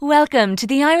Welcome to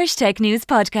the Irish Tech News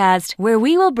Podcast, where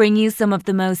we will bring you some of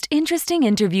the most interesting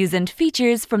interviews and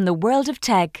features from the world of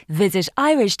tech. Visit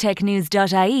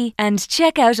irishtechnews.ie and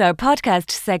check out our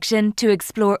podcast section to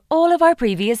explore all of our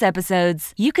previous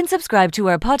episodes. You can subscribe to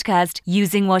our podcast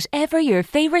using whatever your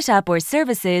favourite app or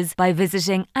service is by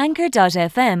visiting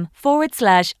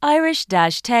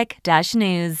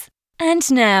anchor.fm/Irish-tech-news.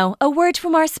 And now, a word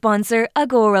from our sponsor,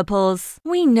 Agorapulse.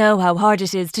 We know how hard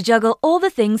it is to juggle all the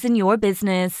things in your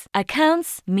business.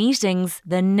 Accounts, meetings,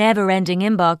 the never-ending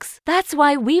inbox. That's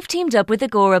why we've teamed up with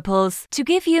Agorapulse to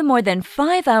give you more than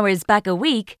 5 hours back a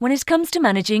week when it comes to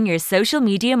managing your social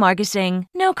media marketing.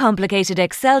 No complicated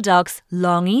Excel docs,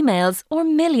 long emails, or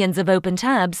millions of open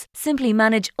tabs. Simply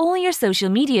manage all your social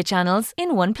media channels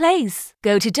in one place.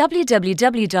 Go to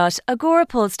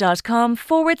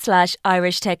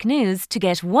www.agorapulse.com/Irish Tech News to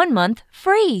get 1 month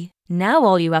free. Now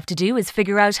all you have to do is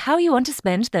figure out how you want to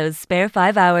spend those spare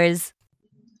 5 hours.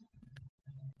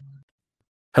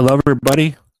 Hello,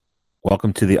 everybody.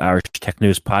 Welcome to the Irish Tech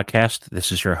News Podcast.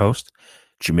 This is your host,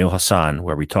 Jamil Hassan,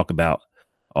 where we talk about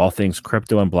all things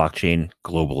crypto and blockchain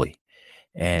globally.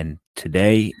 And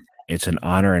today, it's an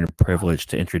honor and a privilege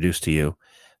to introduce to you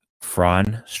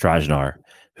Fran Strajnar,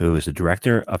 who is the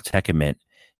Director of Tech at Mint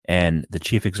and the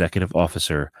Chief Executive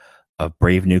Officer of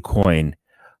Brave New Coin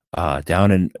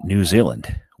down in New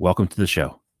Zealand. Welcome to the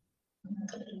show.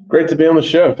 Great to be on the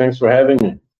show. Thanks for having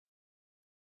me.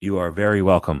 You are very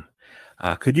welcome.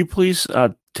 Could you please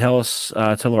tell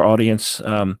our audience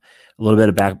a little bit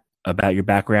about your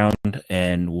background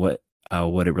and what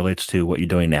it relates to what you're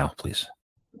doing now, please?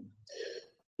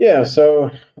 Yeah, so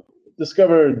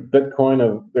discovered Bitcoin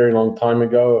a very long time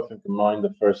ago. I think I mined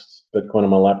the first Bitcoin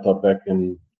on my laptop back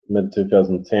in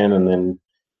mid-2010, and then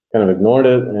kind of ignored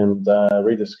it and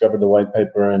rediscovered the white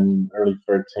paper in early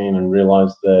 13 and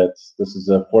realized that this is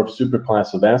a fourth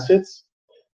superclass of assets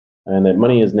and that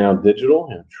money is now digital,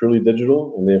 truly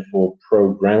digital, and therefore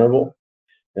programmable.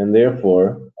 And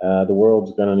therefore, the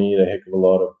world's going to need a heck of a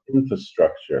lot of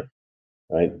infrastructure,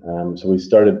 right? So we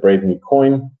started Brave New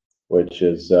Coin, which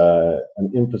is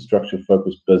an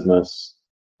infrastructure-focused business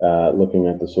looking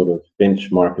at the sort of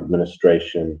benchmark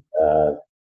administration,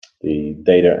 the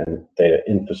data and data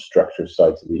infrastructure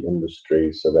sides of the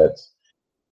industry. So that's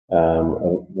a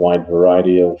wide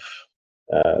variety of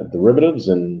derivatives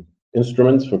and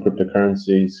instruments for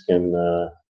cryptocurrencies can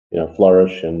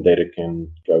flourish, and data can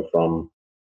go from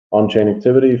on-chain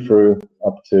activity through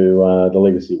up to the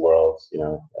legacy worlds.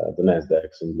 The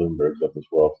Nasdaqs and Bloombergs of this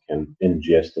world can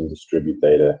ingest and distribute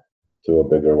data to a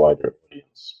bigger, wider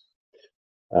audience.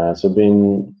 So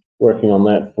been working on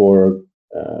that for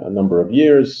a number of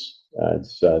years.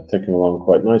 It's ticking along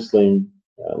quite nicely.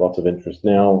 Lots of interest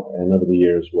now, and over the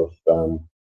years we've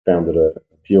founded a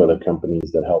few other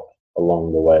companies that help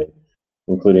along the way,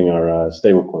 including our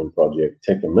stablecoin project,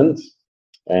 Tech and Mint,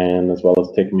 and as well as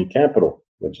TechMe Capital,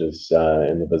 which is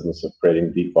in the business of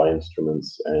creating DeFi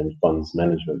instruments and funds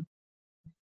management.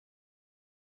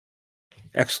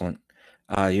 Excellent.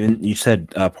 You said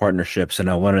partnerships, and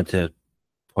I wanted to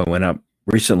point one up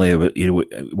recently.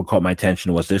 What caught my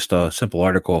attention was just a simple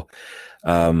article,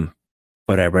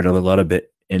 but I read a little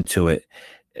bit into it.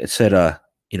 It said,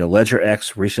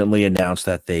 LedgerX recently announced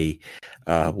that they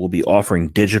will be offering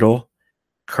digital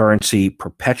currency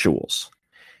perpetuals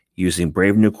using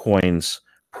Brave New Coin's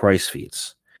price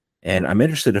feeds. And I'm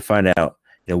interested to find out,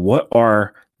 what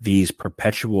are these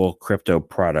perpetual crypto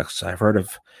products? I've heard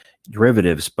of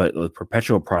derivatives, but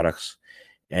perpetual products,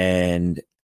 and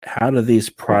how do these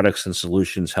products and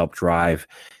solutions help drive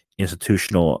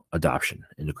institutional adoption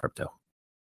into crypto?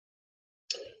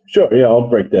 Sure, yeah, I'll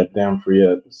break that down for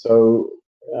you. So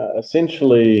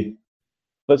essentially,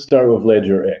 let's start with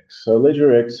LedgerX. So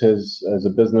LedgerX is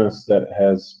a business that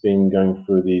has been going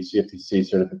through the CFTC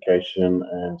certification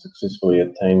and successfully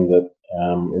attained it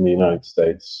in the United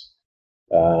States.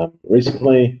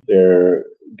 Recently, they're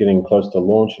getting close to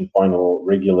launch and final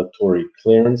regulatory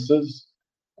clearances.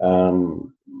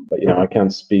 But I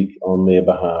can't speak on their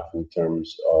behalf in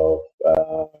terms of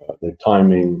the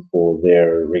timing for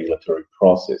their regulatory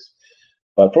process.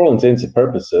 But for all intents and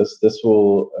purposes, this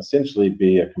will essentially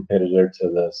be a competitor to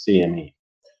the CME,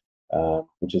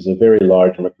 which is a very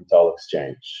large mercantile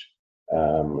exchange,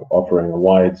 offering a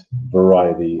wide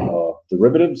variety of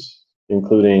derivatives,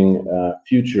 including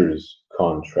futures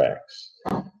contracts.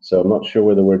 So I'm not sure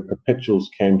where the word perpetuals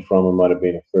came from. It might have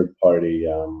been a third-party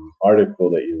article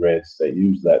that you read that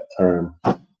used that term.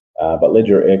 But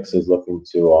LedgerX is looking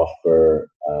to offer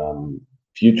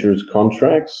futures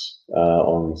contracts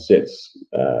on set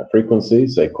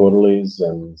frequencies, say quarterlies,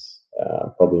 and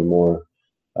probably more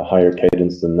a higher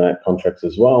cadence than that contracts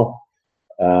as well.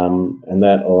 and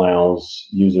that allows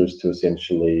users to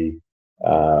essentially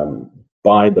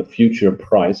buy the future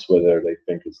price, whether they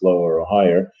think it's lower or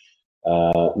higher,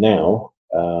 now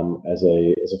as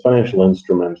a financial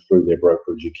instrument through their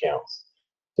brokerage accounts.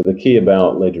 So the key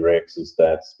about LedgerX is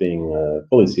that being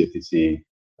fully CFTC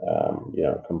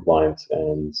compliant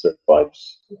and certified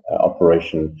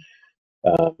operation.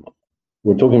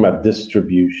 We're talking about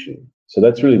distribution. So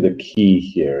that's really the key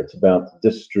here. It's about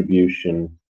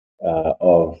distribution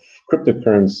of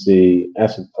cryptocurrency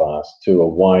asset class to a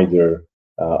wider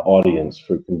audience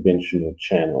through conventional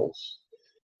channels.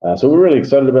 So we're really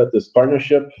excited about this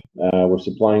partnership. We're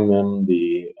supplying them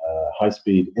the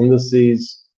high-speed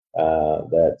indices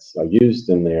that are used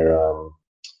in their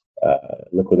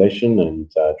liquidation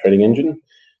and trading engine,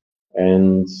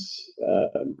 and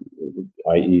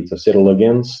i.e. to settle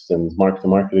against and mark to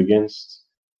market against.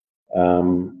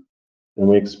 And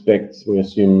we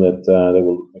assume that they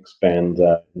will expand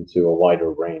into a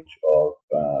wider range of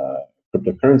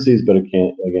cryptocurrencies, but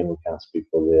again, we can't speak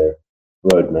for their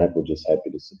roadmap. We're just happy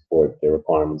to support their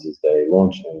requirements as they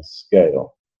launch and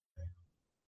scale.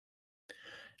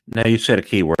 Now, you said a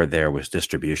key word there was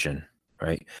distribution,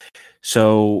 right?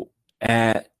 So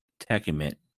at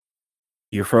Techument,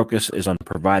 your focus is on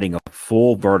providing a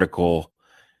full vertical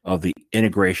of the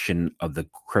integration of the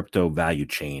crypto value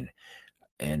chain.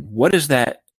 And what is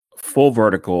that full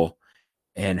vertical,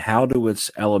 and how do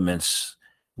its elements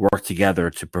work together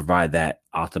to provide that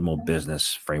optimal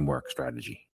business framework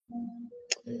strategy?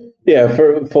 Yeah,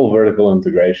 for full vertical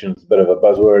integration, it's a bit of a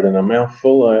buzzword and a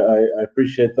mouthful. I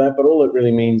appreciate that, but all it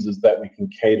really means is that we can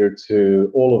cater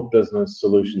to all of business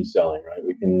solution selling, right?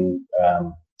 We can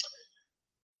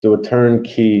do a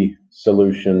turnkey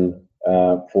solution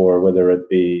for whether it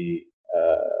be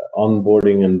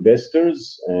onboarding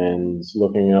investors and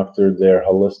looking after their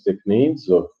holistic needs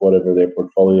of whatever their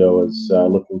portfolio is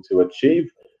looking to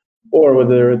achieve, or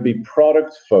whether it be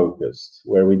product focused,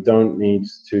 where we don't need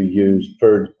to use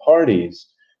third parties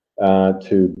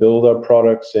to build our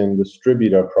products and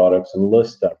distribute our products and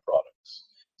list our products.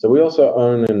 So we also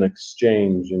own an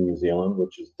exchange in New Zealand,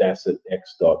 which is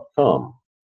dassetx.com.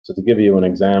 So to give you an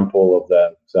example of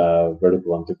that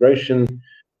vertical integration,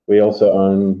 we also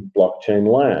own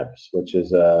Blockchain Labs, which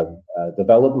is a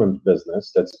development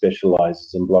business that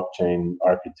specializes in blockchain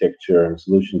architecture and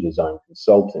solution design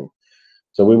consulting.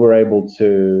 So we were able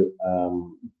to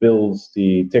build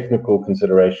the technical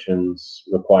considerations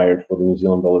required for the New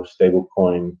Zealand dollar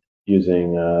stablecoin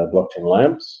using Blockchain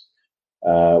Labs.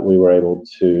 We were able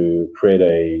to create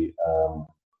a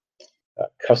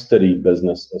custody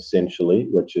business, essentially,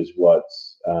 which is what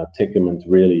Techument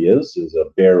really is a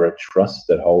bearer trust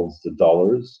that holds the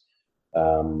dollars.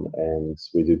 And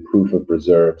we do proof of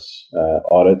reserves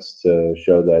audits to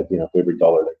show that, for every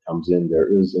dollar that comes in,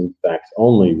 there is in fact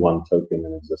only one token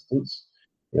in existence,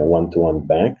 one-to-one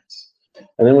backed.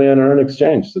 And then we own our own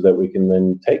exchange so that we can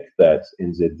then take that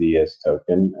NZDS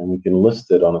token and we can list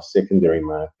it on a secondary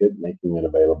market, making it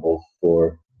available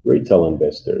for retail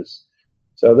investors.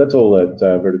 So that's all that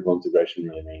vertical integration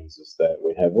really means, is that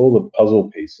we have all the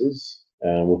puzzle pieces,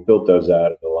 and we've built those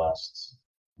out over the last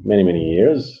many, many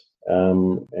years.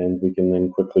 And we can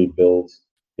then quickly build,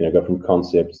 go from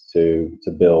concepts to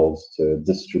build to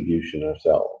distribution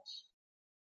ourselves.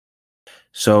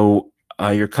 So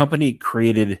your company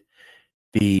created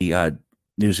the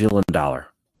New Zealand dollar,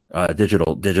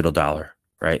 digital dollar,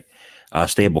 right?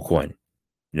 Stable coin,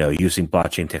 using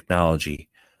blockchain technology.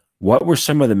 What were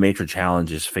some of the major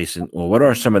challenges facing? Well, what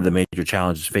are some of the major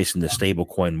challenges facing the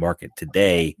stablecoin market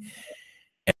today,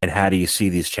 and how do you see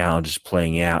these challenges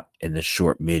playing out in the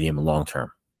short, medium, and long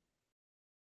term?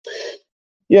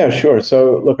 Yeah, sure.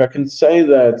 So, look, I can say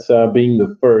that being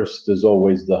the first is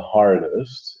always the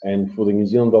hardest. And for the New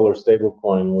Zealand dollar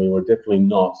stablecoin, we were definitely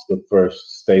not the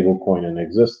first stablecoin in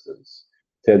existence.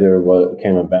 Tether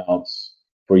came about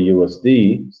for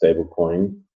USD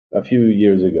stablecoin a few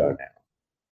years ago now.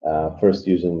 First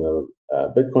using the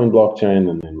Bitcoin blockchain,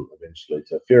 and then eventually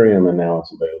to Ethereum, and now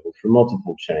it's available for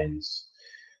multiple chains.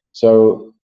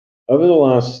 So over the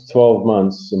last 12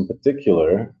 months in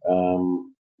particular,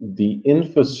 the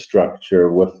infrastructure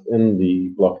within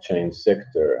the blockchain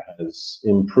sector has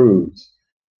improved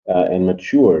and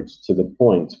matured to the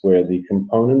point where the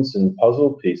components and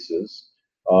puzzle pieces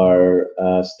are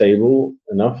stable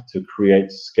enough to create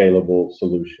scalable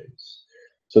solutions.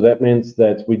 So that meant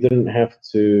that we didn't have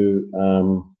to,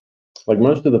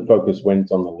 most of the focus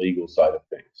went on the legal side of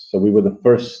things. So we were the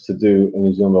first to do a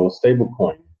New Zealand dollar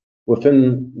stablecoin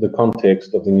within the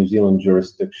context of the New Zealand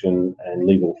jurisdiction and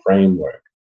legal framework.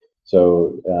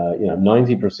 So,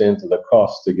 90% of the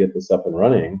cost to get this up and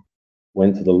running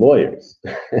went to the lawyers.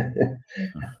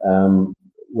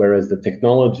 Whereas the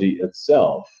technology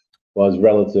itself was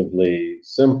relatively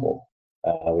simple.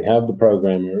 We have the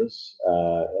programmers,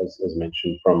 as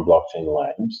mentioned, from Blockchain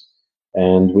Labs,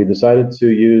 and we decided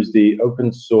to use the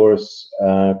open source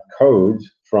code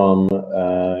from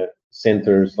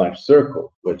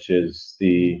Center/Circle, which is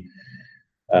the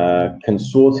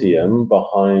consortium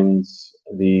behind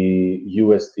the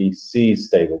USDC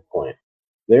stablecoin.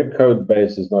 Their code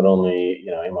base is not only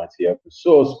MIT open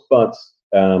source, but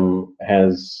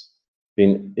has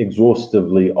been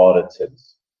exhaustively audited.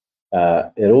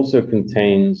 It also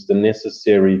contains the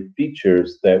necessary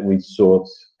features that we sought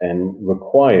and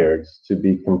required to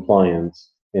be compliant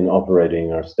in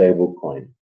operating our stablecoin.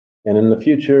 And in the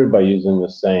future, by using the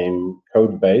same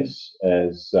code base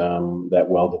as that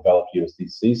well-developed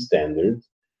USDC standard,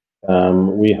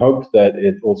 we hope that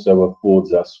it also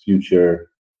affords us future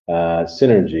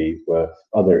synergy with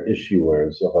other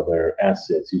issuers of other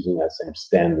assets using that same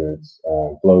standards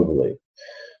globally.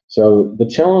 So the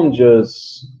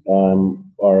challenges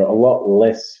are a lot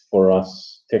less for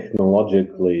us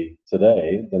technologically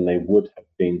today than they would have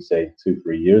been, say,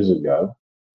 2-3 years ago.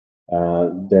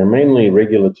 They're mainly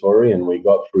regulatory, and we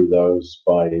got through those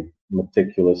by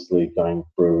meticulously going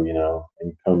through,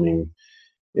 and combing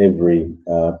every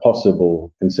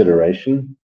possible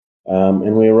consideration.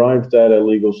 And we arrived at a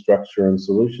legal structure and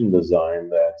solution design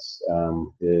that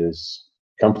is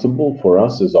comfortable for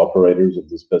us as operators of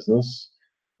this business,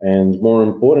 and more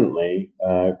importantly,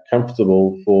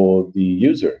 comfortable for the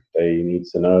user. They need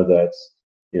to know that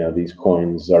these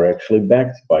coins are actually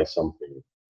backed by something,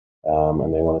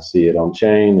 and they want to see it on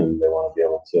chain, and they want to be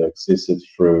able to access it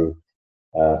through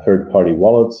third-party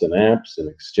wallets and apps and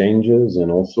exchanges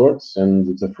and all sorts. And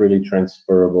it's a freely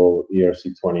transferable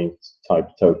ERC20 type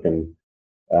token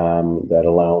that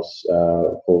allows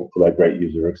for that great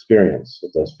user experience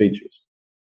with those features.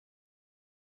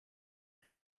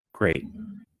 Great.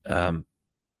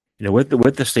 With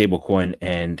the stablecoin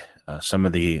and some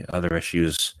of the other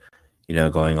issues,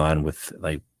 going on with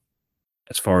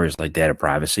as far as data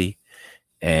privacy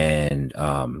and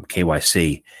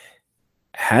KYC,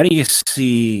 how do you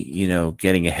see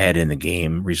getting ahead in the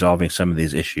game, resolving some of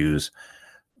these issues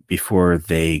before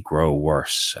they grow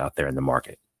worse out there in the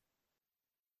market?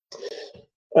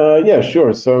 Yeah,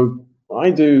 sure. So I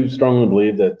do strongly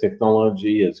believe that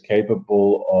technology is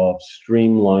capable of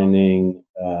streamlining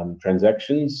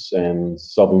transactions and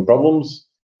solving problems,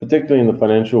 particularly in the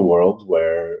financial world,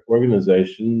 where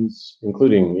organizations,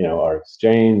 including our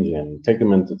exchange and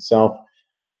Techament itself,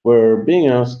 we're being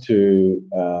asked to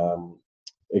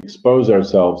expose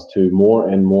ourselves to more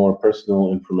and more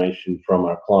personal information from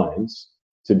our clients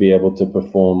to be able to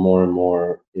perform more and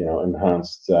more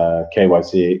enhanced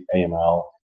KYC, AML,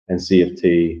 and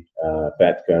CFT,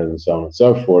 VAT codes, and so on and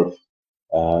so forth.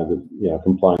 The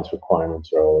compliance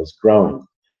requirements are always growing.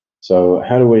 So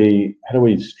how do we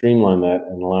streamline that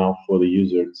and allow for the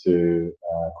user to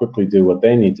quickly do what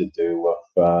they need to do with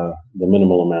the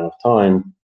minimal amount of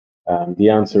time? The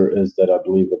answer is that I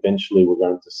believe eventually we're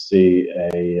going to see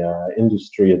a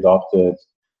industry-adopted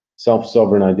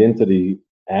self-sovereign identity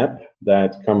app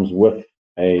that comes with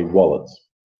a wallet.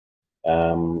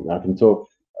 I can talk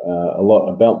a lot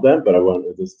about that, but I won't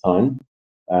at this time.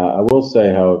 I will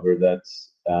say, however, that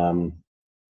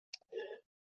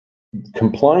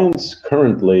compliance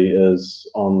currently is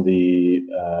on the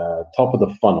top of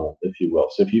the funnel, if you will.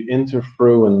 So if you enter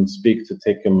through and speak to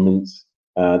Techament.com,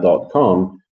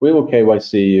 we will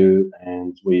KYC you,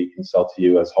 and we can sell to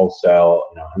you as wholesale,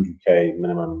 100K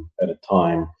minimum at a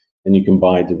time, and you can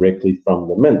buy directly from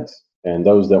the mint. And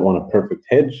those that want a perfect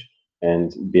hedge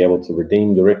and be able to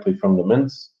redeem directly from the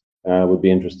mints would be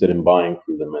interested in buying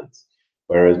through the mint.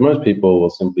 Whereas most people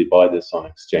will simply buy this on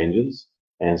exchanges,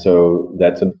 and so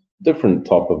that's a different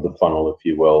top of the funnel, if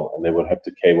you will, and they would have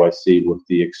to KYC with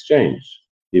the exchange.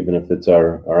 Even if it's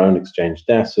our own exchanged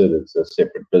asset, it's a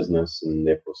separate business and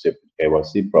therefore separate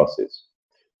KYC process.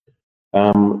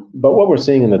 But what we're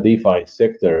seeing in the DeFi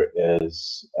sector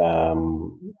is,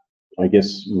 I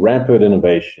guess, rapid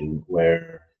innovation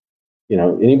where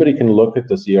anybody can look at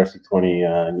this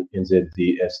ERC20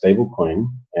 NZDS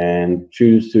stablecoin and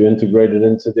choose to integrate it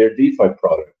into their DeFi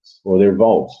products or their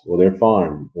vault or their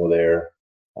farm or their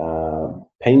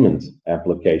payment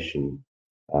application.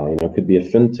 It could be a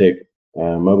fintech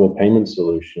mobile payment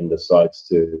solution decides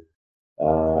to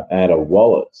add a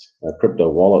wallet, a crypto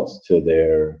wallet to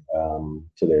their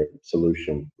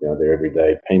solution, their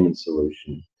everyday payment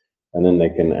solution, and then they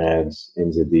can add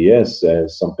NZDS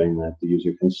as something that the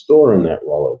user can store in that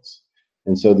wallet.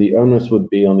 And so the onus would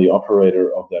be on the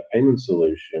operator of that payment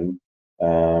solution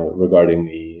regarding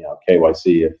the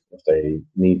KYC if they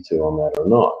need to on that or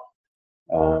not.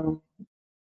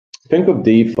 Think of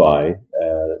DeFi,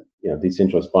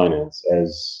 decentralized finance,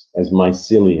 as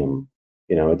mycelium.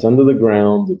 It's under the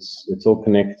ground. It's all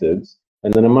connected,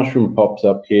 and then a mushroom pops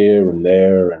up here and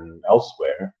there and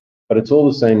elsewhere. But it's all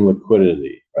the same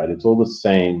liquidity, right? It's all the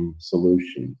same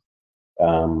solution,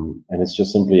 and it's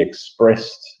just simply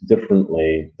expressed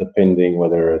differently depending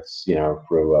whether it's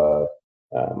through a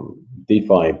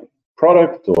DeFi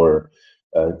product or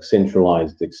a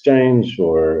centralized exchange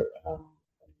or a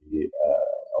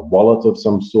wallet of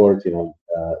some sort.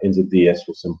 NZDS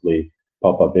will simply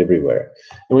pop up everywhere.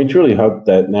 And we truly hope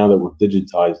that now that we've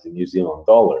digitized the New Zealand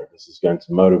dollar, this is going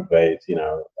to motivate,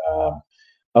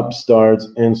 upstarts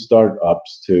and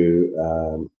startups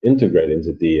to integrate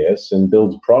into DS and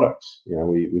build products.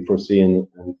 We foresee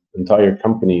entire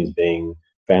companies being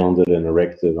founded and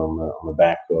erected on the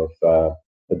back of a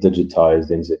digitized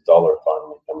NZ dollar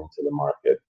finally coming to the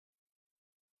market.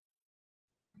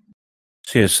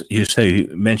 So yes, you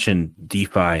mentioned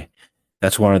DeFi.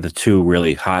 That's one of the two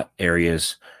really hot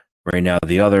areas right now.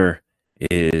 The other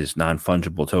is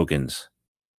non-fungible tokens.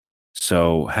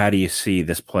 So how do you see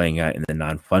this playing out in the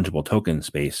non-fungible token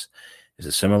space? Is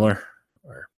it similar?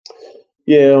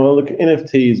 Yeah, well, look,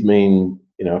 NFTs mean,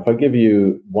 if I give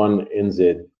you one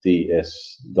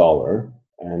NZDS dollar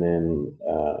and then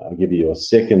I give you a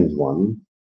second one,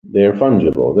 they're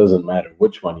fungible. It doesn't matter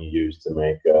which one you use to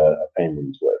make a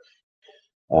payment with.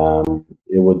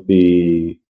 It would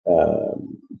be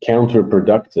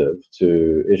counterproductive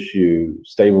to issue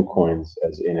stable coins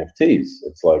as NFTs.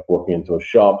 It's like walking into a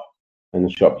shop and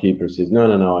the shopkeeper says,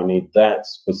 no, I need that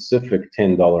specific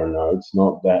 $10 notes,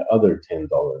 not that other $10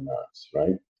 notes,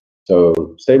 right?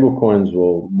 So stable coins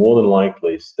will more than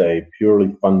likely stay purely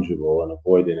fungible and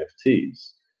avoid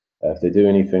NFTs. If they do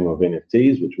anything with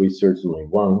NFTs, which we certainly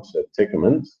won't at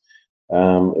Tickermint,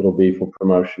 it'll be for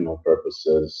promotional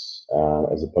purposes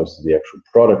as opposed to the actual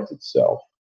product itself.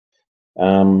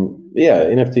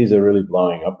 NFTs are really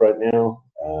blowing up right now.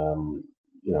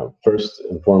 First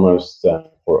and foremost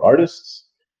for artists,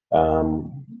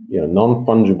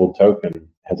 non-fungible token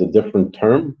has a different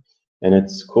term, and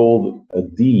it's called a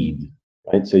deed,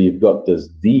 right? So you've got this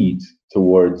deed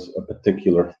towards a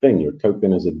particular thing. Your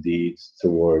token is a deed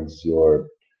towards your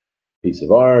piece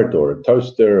of art or a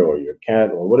toaster or your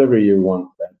cat or whatever you want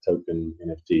that token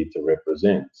NFT to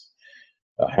represent.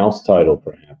 A house title,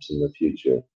 perhaps, in the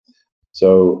future.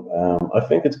 So I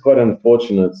think it's quite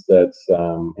unfortunate that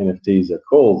NFTs are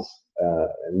called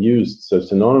and used so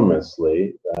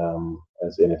synonymously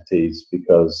as NFTs,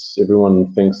 because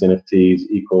everyone thinks NFTs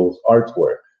equals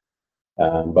artwork.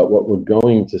 But what we're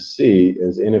going to see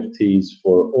is NFTs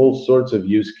for all sorts of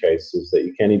use cases that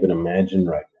you can't even imagine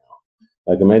right now.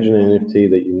 Like, imagine an NFT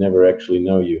that you never actually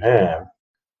know you have,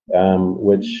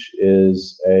 which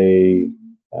is a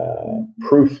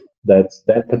proof that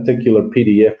particular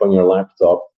PDF on your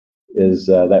laptop is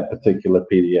that particular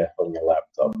PDF on your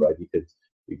laptop, right?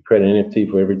 You create an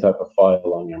NFT for every type of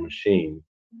file on your machine,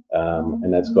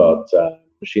 and that's got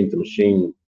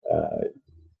machine-to-machine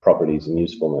properties and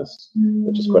usefulness,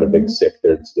 which is quite a big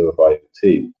sector to do with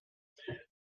IoT.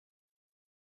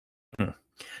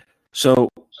 So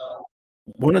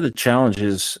one of the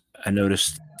challenges I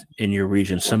noticed in your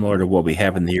region, similar to what we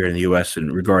have in the U.S.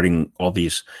 and regarding all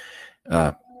these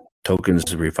tokens,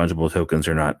 refundable tokens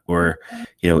or not, or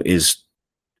is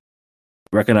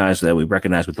we recognize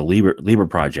with the Libra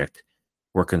project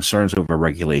were concerns over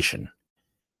regulation.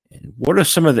 And what are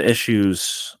some of the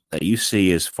issues that you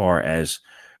see as far as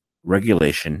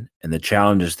regulation and the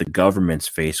challenges the governments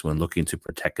face when looking to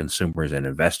protect consumers and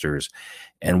investors?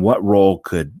 And what role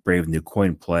could Brave New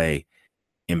Coin play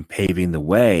in paving the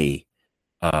way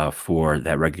for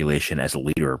that regulation as a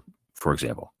leader, for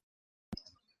example?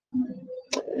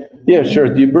 Yeah,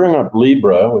 sure. You bring up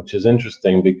Libra, which is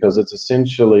interesting because it's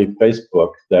essentially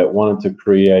Facebook that wanted to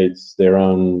create their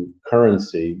own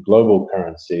currency, global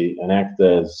currency, and act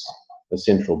as a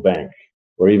central bank,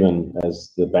 or even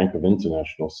as the Bank of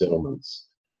International Settlements,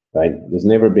 right? There's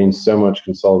never been so much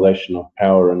consolidation of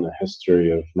power in the history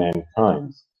of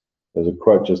mankind. There's a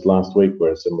quote just last week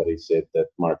where somebody said that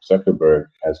Mark Zuckerberg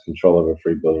has control over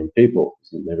 3 billion people.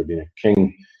 There's never been a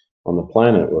king on the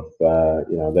planet with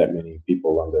that many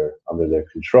people under their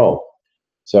control.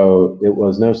 So it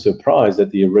was no surprise that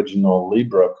the original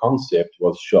Libra concept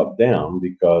was shot down,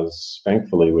 because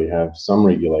thankfully we have some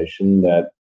regulation that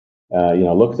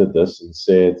looked at this and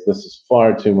said this is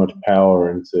far too much power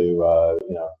into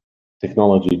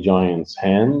technology giants'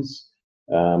 hands.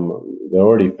 They're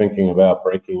already thinking about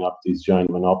breaking up these giant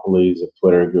monopolies of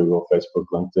Twitter, Google, Facebook,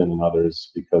 LinkedIn, and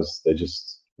others because they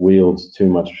just wield too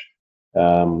much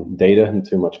data and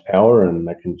too much power, and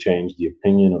that can change the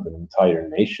opinion of an entire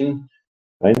nation,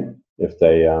 right? If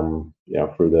they,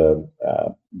 through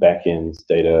the back end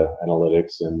data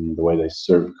analytics and the way they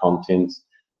serve content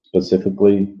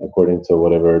specifically according to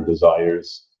whatever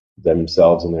desires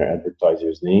themselves and their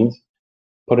advertisers need,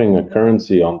 putting a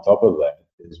currency on top of that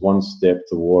is one step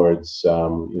towards,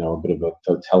 a bit of a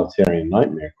totalitarian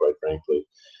nightmare, quite frankly.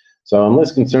 So I'm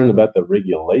less concerned about the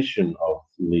regulation of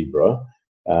Libra.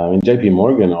 And JP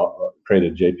Morgan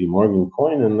created JP Morgan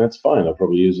coin, and that's fine. I'll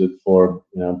probably use it for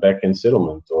back-end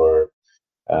settlement or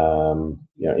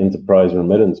enterprise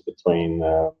remittance between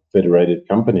federated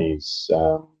companies.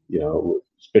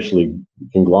 Especially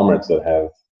conglomerates that have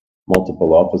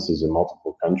multiple offices in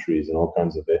multiple countries and all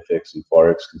kinds of FX and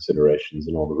forex considerations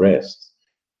and all the rest.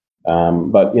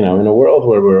 But in a world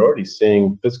where we're already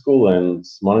seeing fiscal and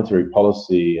monetary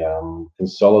policy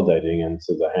consolidating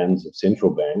into the hands of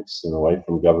central banks and away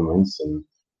from governments and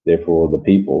therefore the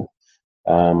people,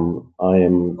 I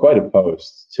am quite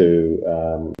opposed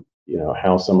to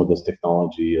how some of this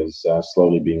technology is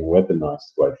slowly being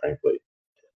weaponized, quite frankly.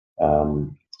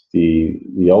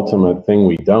 The ultimate thing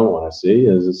we don't want to see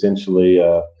is essentially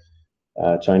a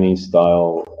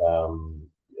Chinese-style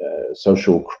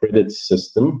social credit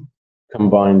system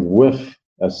combined with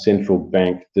a central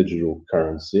bank digital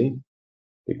currency,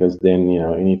 because then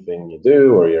anything you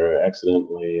do, or you're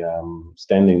accidentally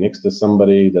standing next to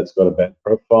somebody that's got a bad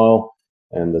profile,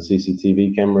 and the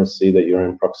CCTV cameras see that you're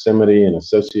in proximity and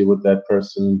associate with that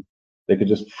person, they could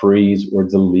just freeze or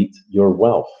delete your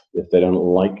wealth if they don't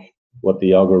like what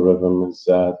the algorithm is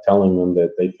telling them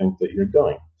that they think that you're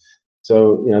doing.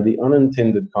 So, the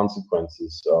unintended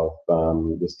consequences of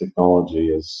this technology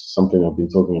is something I've been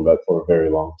talking about for a very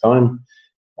long time.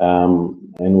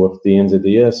 And with the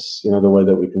NZDS, the way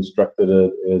that we constructed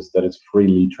it is that it's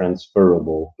freely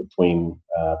transferable between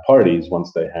parties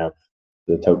once they have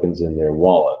the tokens in their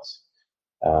wallets.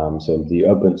 So the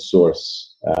open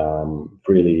source,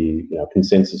 freely,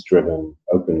 consensus-driven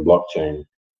open blockchain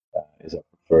is a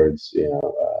preferred,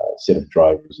 set of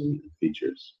drivers and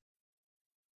features.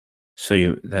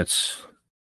 So that's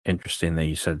interesting that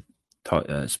you said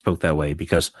spoke that way,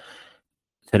 because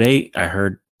today I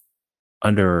heard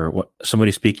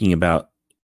somebody speaking about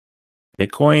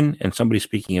Bitcoin and somebody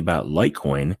speaking about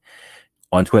Litecoin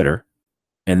on Twitter,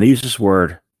 and they use this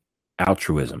word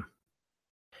altruism.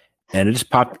 And it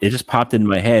just popped in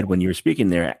my head when you were speaking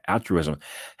there, altruism.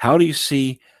 How do you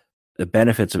see the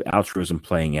benefits of altruism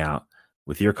playing out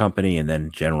with your company and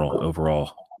then general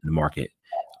overall in the market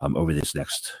over this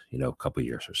next couple of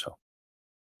years or so?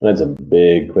 That's a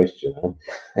big question. Huh?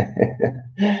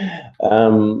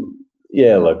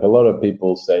 Look, a lot of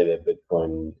people say that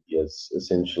Bitcoin is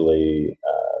essentially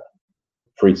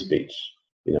free speech.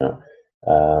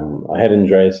 I had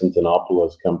Andreas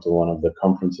Antonopoulos come to one of the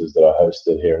conferences that I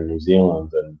hosted here in New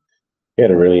Zealand, and he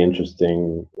had a really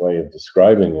interesting way of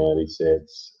describing it. He said,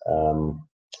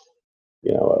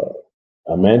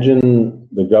 imagine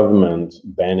the government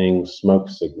banning smoke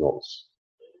signals,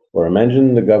 or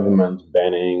imagine the government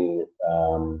banning,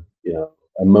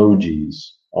 emojis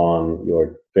on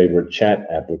your favorite chat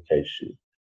application.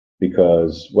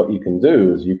 Because what you can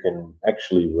do is you can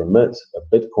actually remit a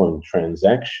Bitcoin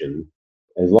transaction.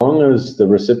 As long as the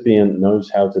recipient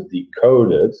knows how to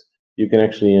decode it, you can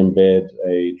actually embed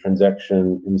a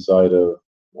transaction inside of,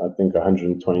 I think,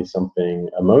 120 something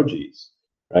emojis,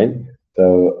 right?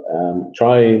 So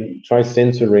try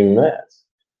censoring that.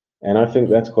 And I think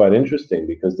that's quite interesting,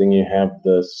 because then you have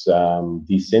this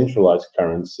decentralized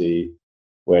currency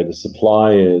where the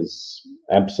supply is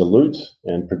absolute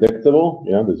and predictable.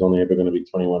 There's only ever going to be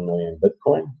 21 million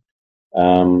Bitcoin.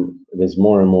 There's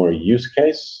more and more use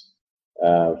case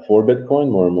for Bitcoin.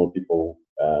 More and more people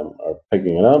are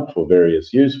picking it up for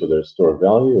various use, whether it's store of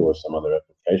value or some other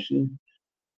application.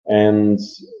 And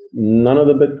none of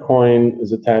the Bitcoin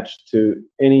is attached to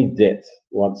any debt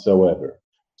whatsoever.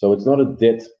 So it's not a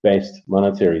debt-based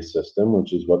monetary system,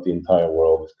 which is what the entire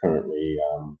world is currently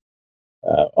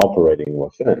operating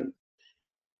within.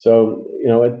 So,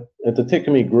 at the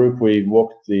Techemy Group, we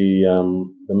walked the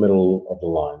middle of the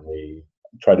line. We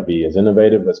try to be as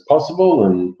innovative as possible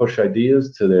and push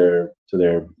ideas to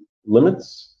their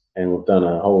limits. And we've done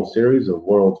a whole series of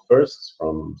world firsts,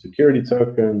 from security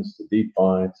tokens to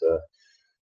DeFi to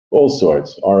all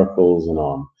sorts, oracles and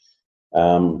on.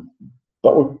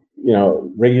 But we're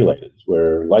regulated.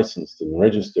 We're licensed and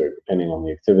registered depending on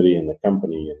the activity in the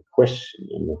company in question.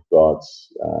 And we've got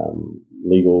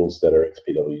legals that are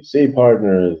XPWC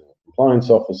partners, compliance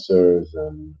officers,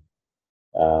 and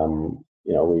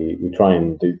we try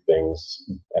and do things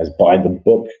as by the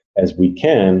book as we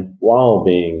can while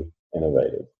being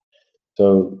innovative.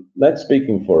 So that's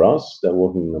speaking for us, that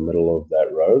walking in the middle of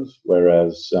that road.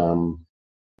 Whereas,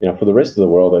 for the rest of the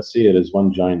world, I see it as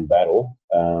one giant battle.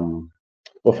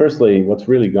 Well, firstly, what's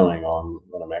really going on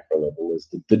a macro level is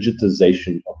the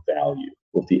digitization of value.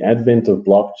 With the advent of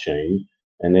blockchain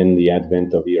and then the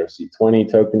advent of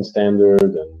ERC20 token standard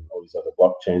and all these other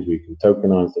blockchains where you can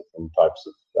tokenize different types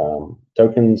of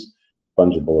tokens,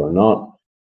 fungible or not.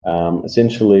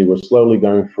 Essentially, we're slowly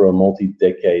going through a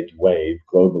multi-decade wave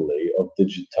globally of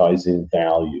digitizing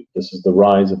value. This is the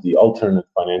rise of the alternate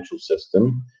financial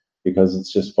system, because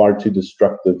it's just far too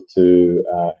destructive to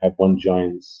have one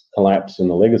giant collapse in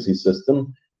the legacy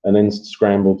system and then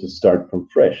scramble to start from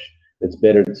fresh. It's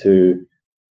better to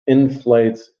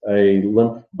inflate a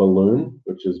limp balloon,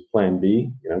 which is plan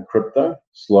B, crypto,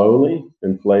 slowly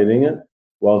inflating it,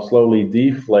 while slowly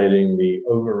deflating the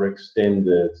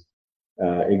overextended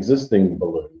existing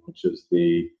balloon, which is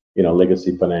the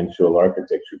legacy financial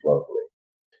architecture globally.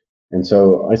 And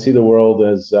so I see the world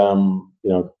as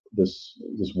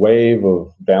this wave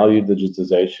of value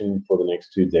digitization for the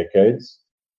next 2 decades.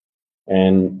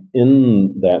 And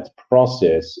in that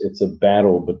process, it's a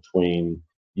battle between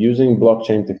using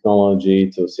blockchain technology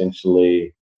to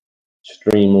essentially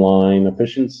streamline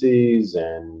efficiencies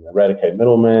and eradicate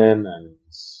middlemen and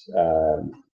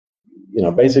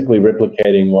basically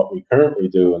replicating what we currently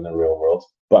do in the real world,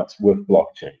 but with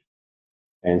blockchain.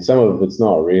 And some of it's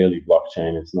not really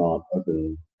blockchain, it's not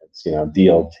open, it's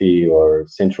DLT or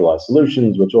centralized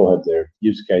solutions, which all have their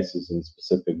use cases and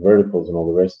specific verticals and all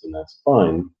the rest, and that's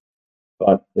fine.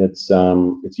 But it's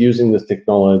using this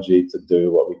technology to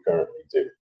do what we currently do,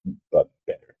 but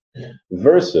better,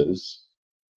 versus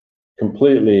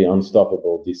completely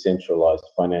unstoppable decentralized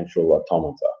financial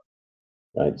automata.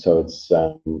 Right, so it's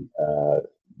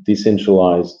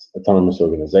decentralized autonomous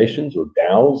organizations, or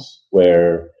DAOs,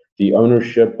 where the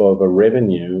ownership of a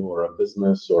revenue or a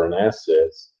business or an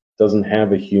asset doesn't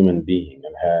have a human being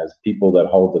and has people that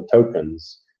hold the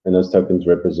tokens, and those tokens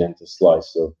represent a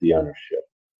slice of the ownership.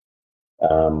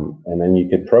 And then you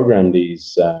could program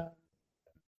these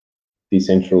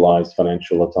decentralized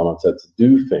financial automata to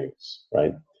do things,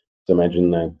 right? So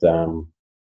imagine that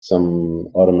some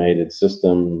automated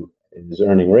system is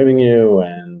earning revenue,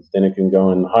 and then it can go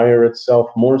and hire itself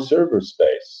more server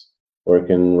space, or it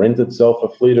can rent itself a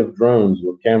fleet of drones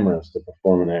with cameras to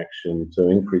perform an action to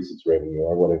increase its revenue,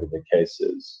 or whatever the case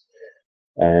is.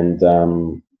 And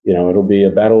it'll be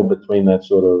a battle between that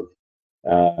sort of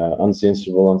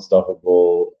uncensorable,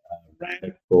 unstoppable,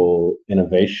 radical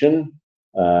innovation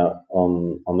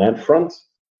on that front.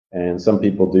 And some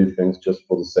people do things just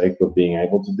for the sake of being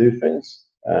able to do things.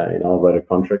 I'll write a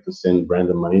contract to send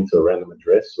random money to a random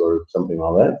address or something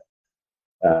like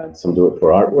that. Some do it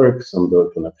for artwork, some do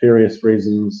it for nefarious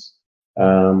reasons.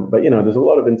 But there's a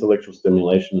lot of intellectual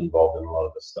stimulation involved in a lot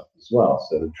of this stuff as well.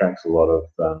 So it attracts a lot of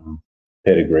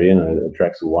pedigree, and it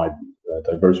attracts a wide,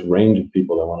 diverse range of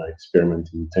people that want to experiment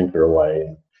and tinker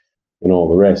away and all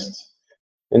the rest.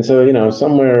 And so,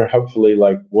 somewhere, hopefully,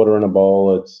 like water in a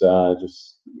bowl, it's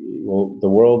the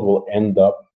world will end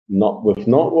up not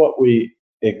what we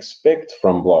expect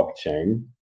from blockchain.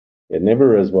 It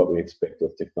never is what we expect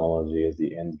with technology as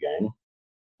the end game.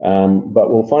 But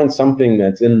we'll find something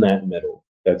that's in that middle,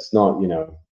 that's not,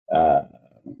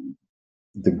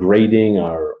 degrading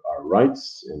our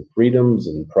rights and freedoms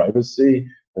and privacy,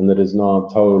 and that is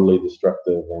not totally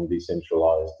destructive and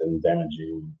decentralized and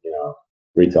damaging,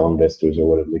 retail investors or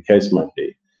whatever the case might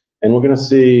be. And we're going to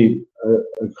see a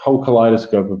whole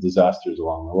kaleidoscope of disasters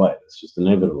along the way. It's just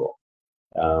inevitable.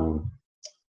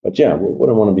 But yeah, we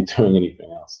wouldn't want to be doing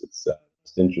anything else. It's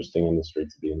just an interesting industry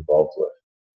to be involved with,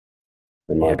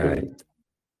 in my opinion.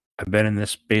 I've been in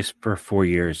this space for 4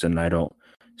 years, and I don't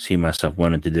see myself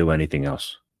wanting to do anything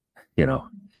else.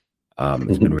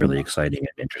 It's been really exciting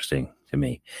and interesting to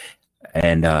me.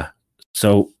 And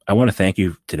so I want to thank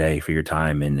you today for your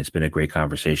time, and it's been a great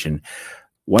conversation.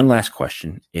 One last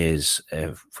question is,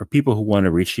 for people who want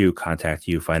to reach you, contact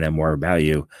you, find out more about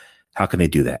you, how can they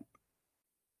do that?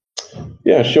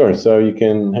 Yeah, sure. So you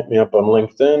can hit me up on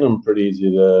LinkedIn. I'm pretty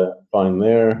easy to find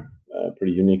there.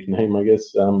 Pretty unique name, I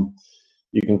guess.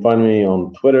 You can find me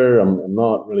on Twitter. I'm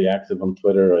not really active on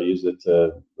Twitter. I use it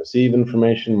to receive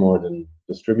information more than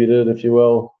distribute it, if you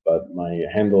will. But my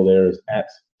handle there is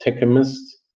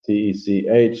 @Techemist,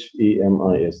 TECHEMIST.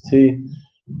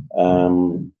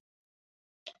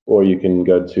 Or you can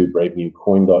go to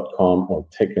bravenewcoin.com or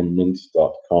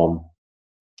techemint.com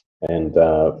and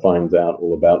find out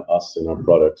all about us and our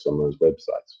products on those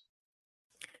websites.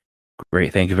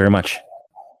 Great. Thank you very much.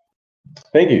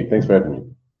 Thank you. Thanks for having me.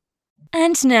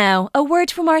 And now, a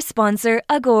word from our sponsor,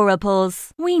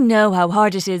 Agorapulse. We know how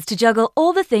hard it is to juggle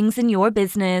all the things in your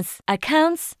business.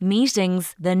 Accounts,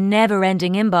 meetings, the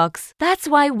never-ending inbox. That's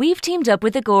why we've teamed up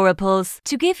with Agorapulse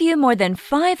to give you more than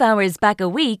 5 hours back a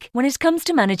week when it comes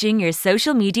to managing your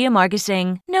social media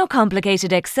marketing. No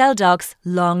complicated Excel docs,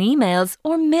 long emails,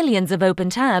 or millions of open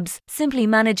tabs. Simply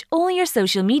manage all your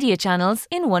social media channels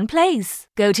in one place.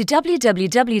 Go to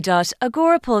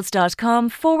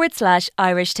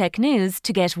www.agorapulse.com/Irish Tech News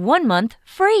to get 1 month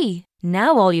free.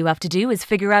 Now all you have to do is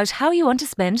figure out how you want to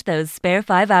spend those spare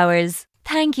 5 hours.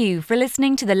 Thank you for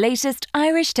listening to the latest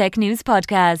Irish Tech News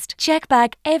podcast. Check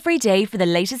back every day for the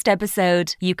latest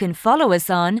episode. You can follow us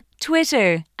on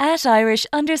Twitter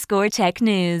 @Irish_Tech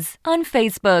News, on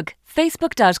Facebook,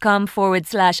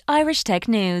 facebook.com/Irish Tech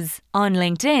News, on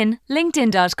LinkedIn,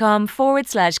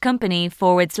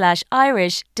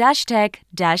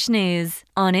 linkedin.com/company/Irish-Tech-News,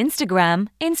 on Instagram,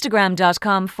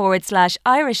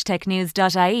 instagram.com/Irish Tech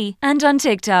News.ie, and on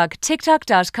TikTok,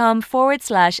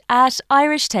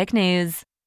 tiktok.com/@Irish Tech News.